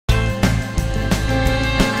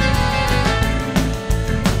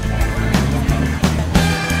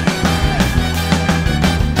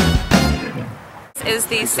is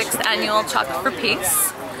the 6th annual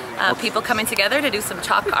Chalk4Peace. People coming together to do some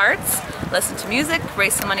chalk arts, listen to music,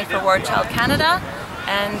 raise some money for War Child Canada,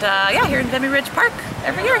 and yeah, here in Vimy Ridge Park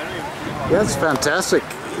every year. Yeah, it's fantastic.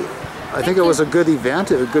 I think it was a good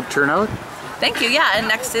event, a good turnout. Thank you, yeah, and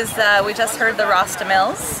next is, we just heard the Rasta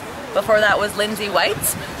Mills. Before that was Lindsay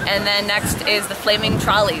White, and then next is the Flaming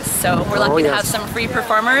Trolleys. So we're lucky to have some free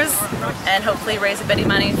performers and hopefully raise a bit of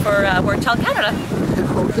money for War Child Canada.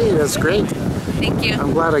 Okay, that's great. Thank you.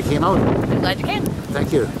 I'm glad I came out. I'm glad you came.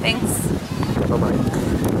 Thank you. Thanks. Bye-bye.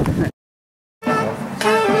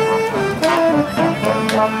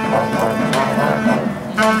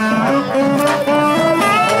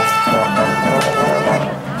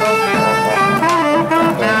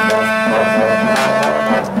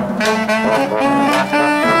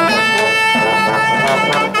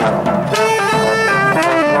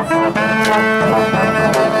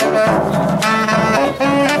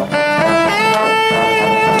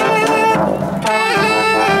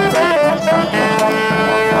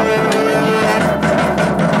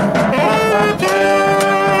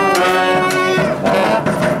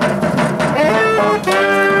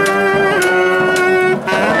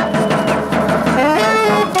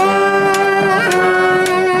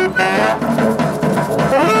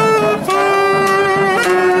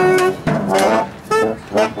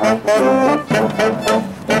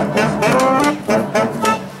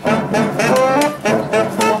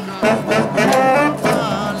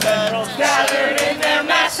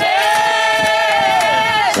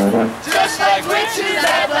 Just like witches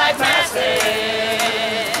at black masses,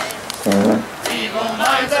 evil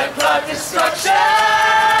minds that plot destruction,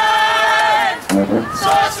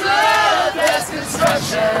 sorcerer, death,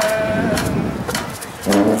 construction,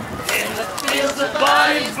 in the fields of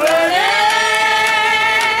bodies burning.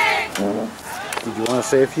 Did you want to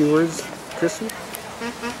say a few words, Chrissy?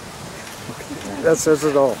 That says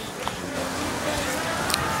it all.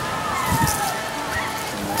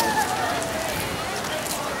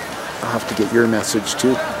 I'll have to get your message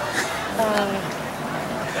too.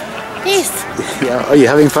 Peace. Yeah, are you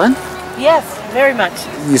having fun? Yes, very much.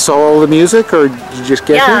 You saw all the music, or did you just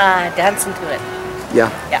get here? Yeah, dancing to it.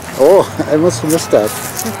 Yeah. Yeah. Oh, I must have missed that.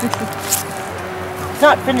 It's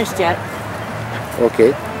not finished yet.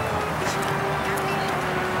 Okay.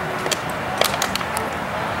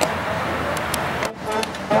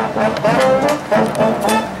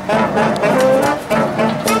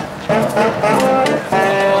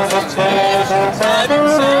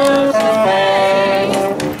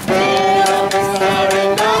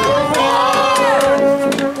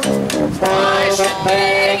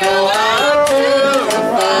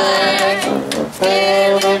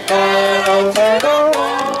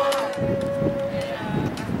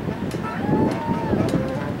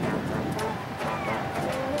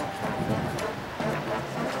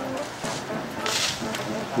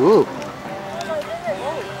 Ooh.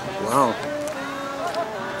 Wow.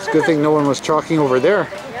 It's a good thing no one was chalking over there.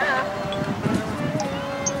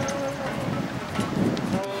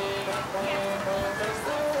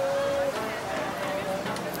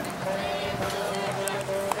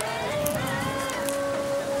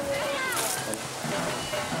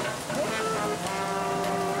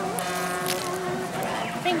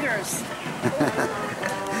 Fingers.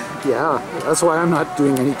 Yeah, that's why I'm not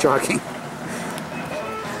doing any chalking.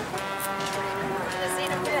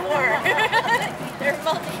 They're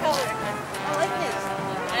multicolored. I like this.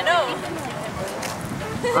 I know.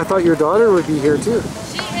 I thought your daughter would be here too.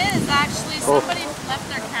 She is actually. Somebody left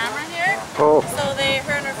their camera here. Oh. So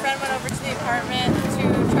her and her friend went over to the apartment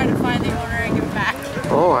to try to find the owner and give it back.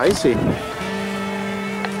 Oh, I see.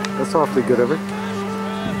 That's awfully good of her.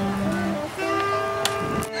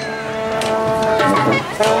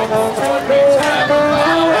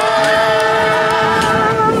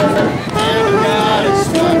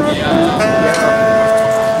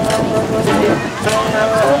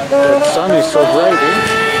 The sun is so bright,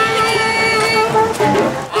 eh?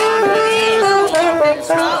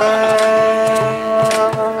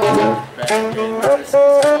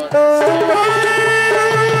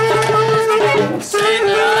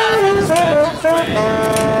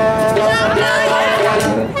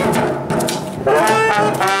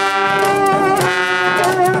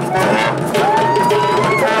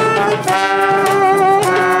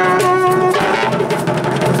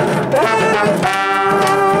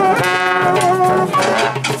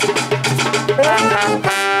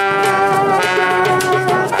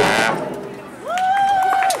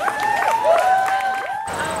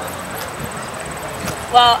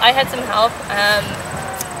 Well, I had some help.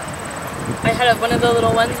 I had one of the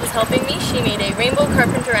little ones was helping me. She made a rainbow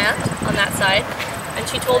carpenter ant on that side. and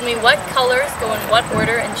she told me what colors go in what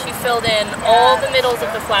order, and she filled in all the middles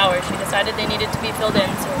of the flowers. She decided they needed to be filled in,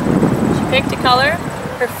 so she picked a color.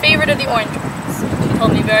 Her favorite are the orange ones. She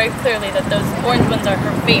told me very clearly that those orange ones are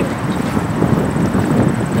her favorite.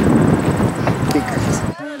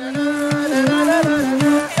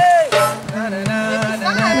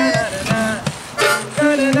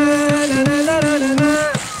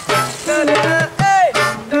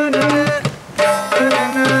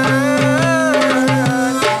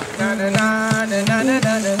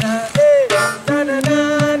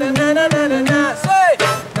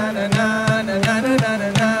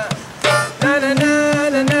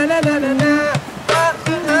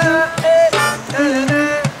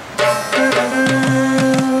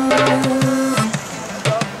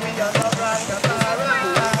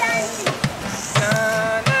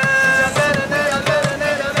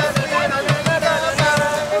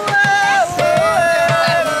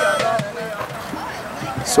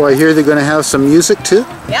 So I hear they're going to have some music too?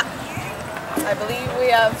 Yeah. I believe we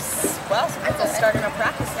have, well, some people starting our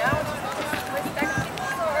practice now.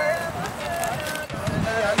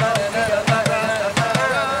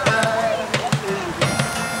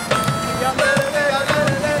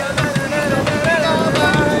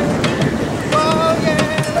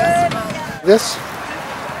 This?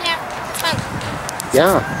 Yeah, it's fun.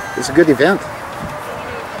 Yeah, it's a good event.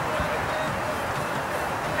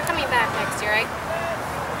 We're coming back next year, right?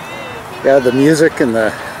 Yeah, the music and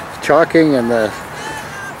the chalking and the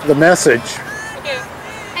message. We do.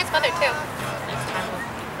 Nice weather too. Next time we'll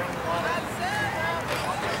bring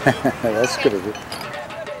water. That's good of you.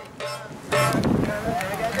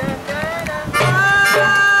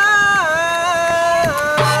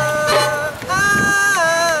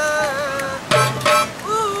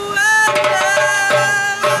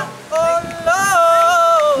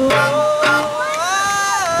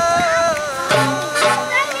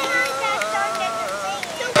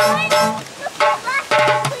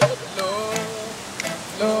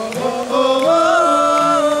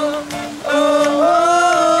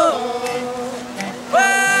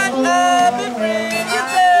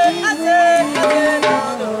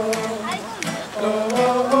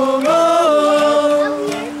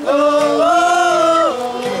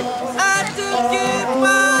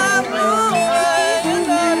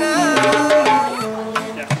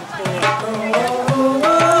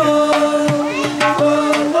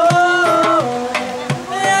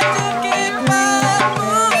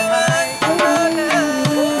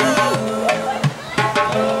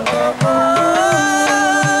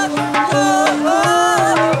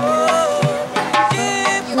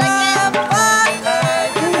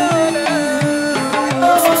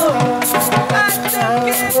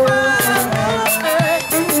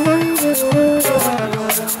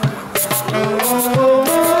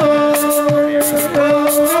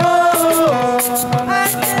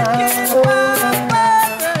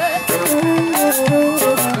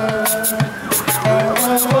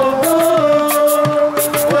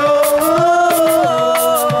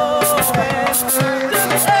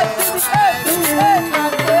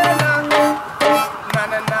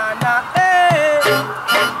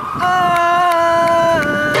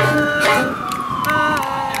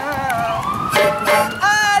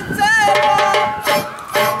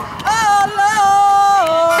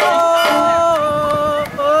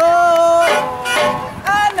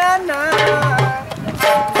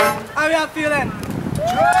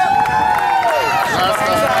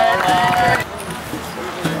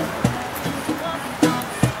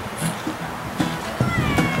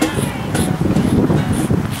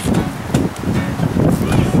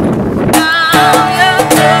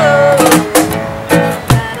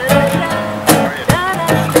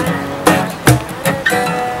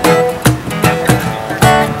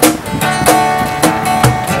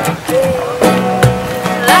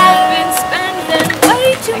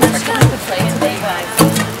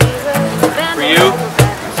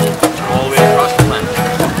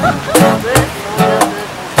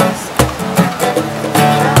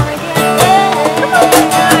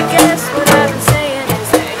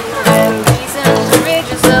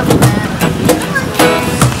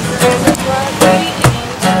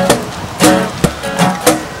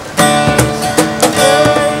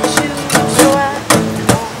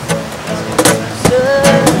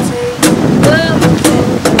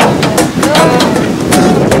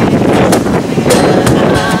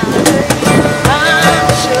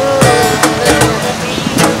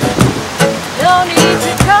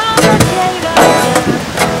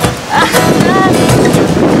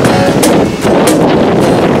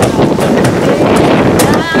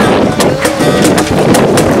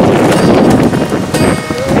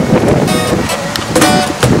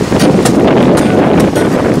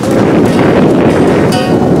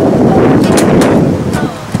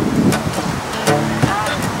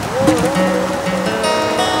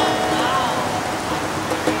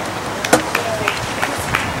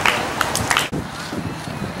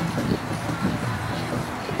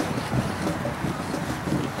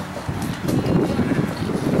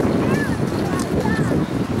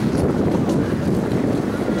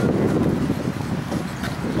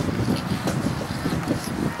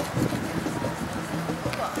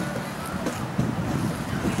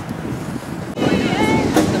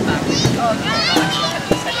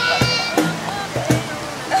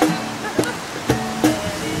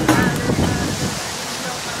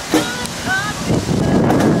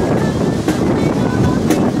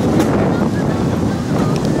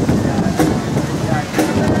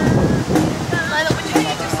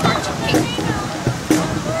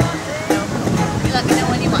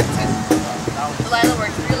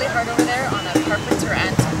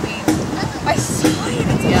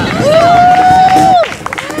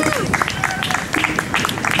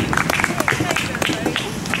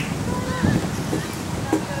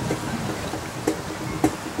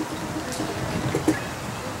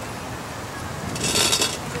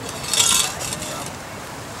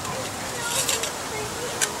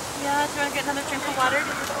 you want to get another drink of water?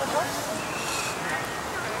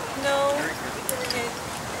 No. Okay.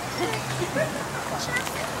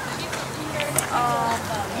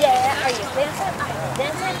 Yeah, are you dancing? Are you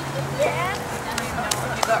dancing? Yeah.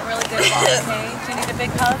 You got really good balls, hey? Do you need a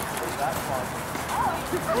big hug?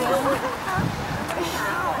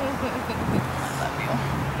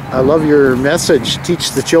 I love your message,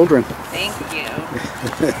 teach the children. Thank you.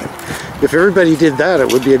 If everybody did that,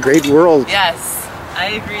 it would be a great world. Yes, I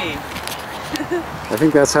agree. I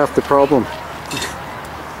think that's half the problem.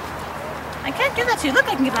 I can't give that to you. Look,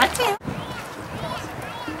 I can give that to you.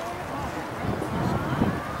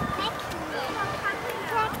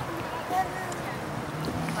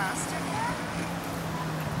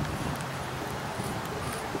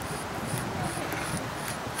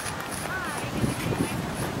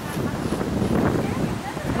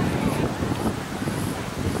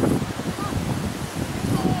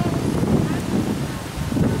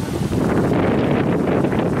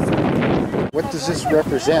 What does this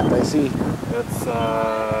represent? I see. That's,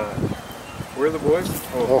 where are the boys?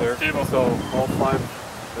 Oh, there. So all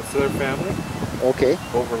 5, that's their family. Okay.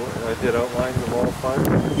 I did outlines of all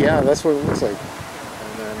 5. Yeah, that's what it looks like.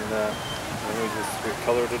 And then we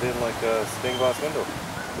colored it in like a stained glass window.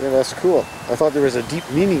 Yeah, that's cool. I thought there was a deep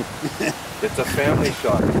meaning. It's a family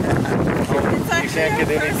shot. It's You can't get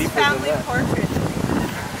any deeper than that. Portrait.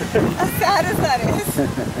 As sad as that is.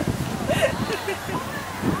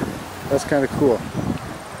 That's kind of cool.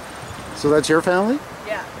 So that's your family?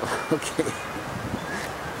 Yeah. Okay.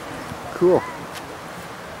 Cool.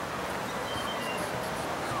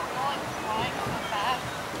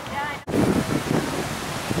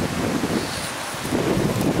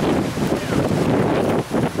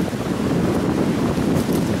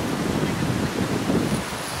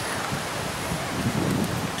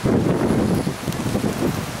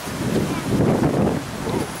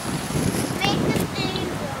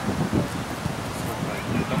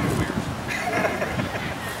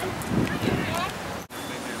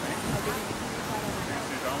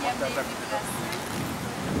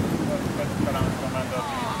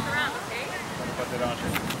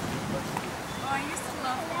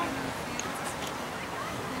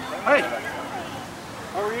 Hey!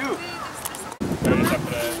 How are you?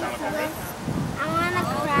 I want to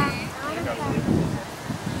cry.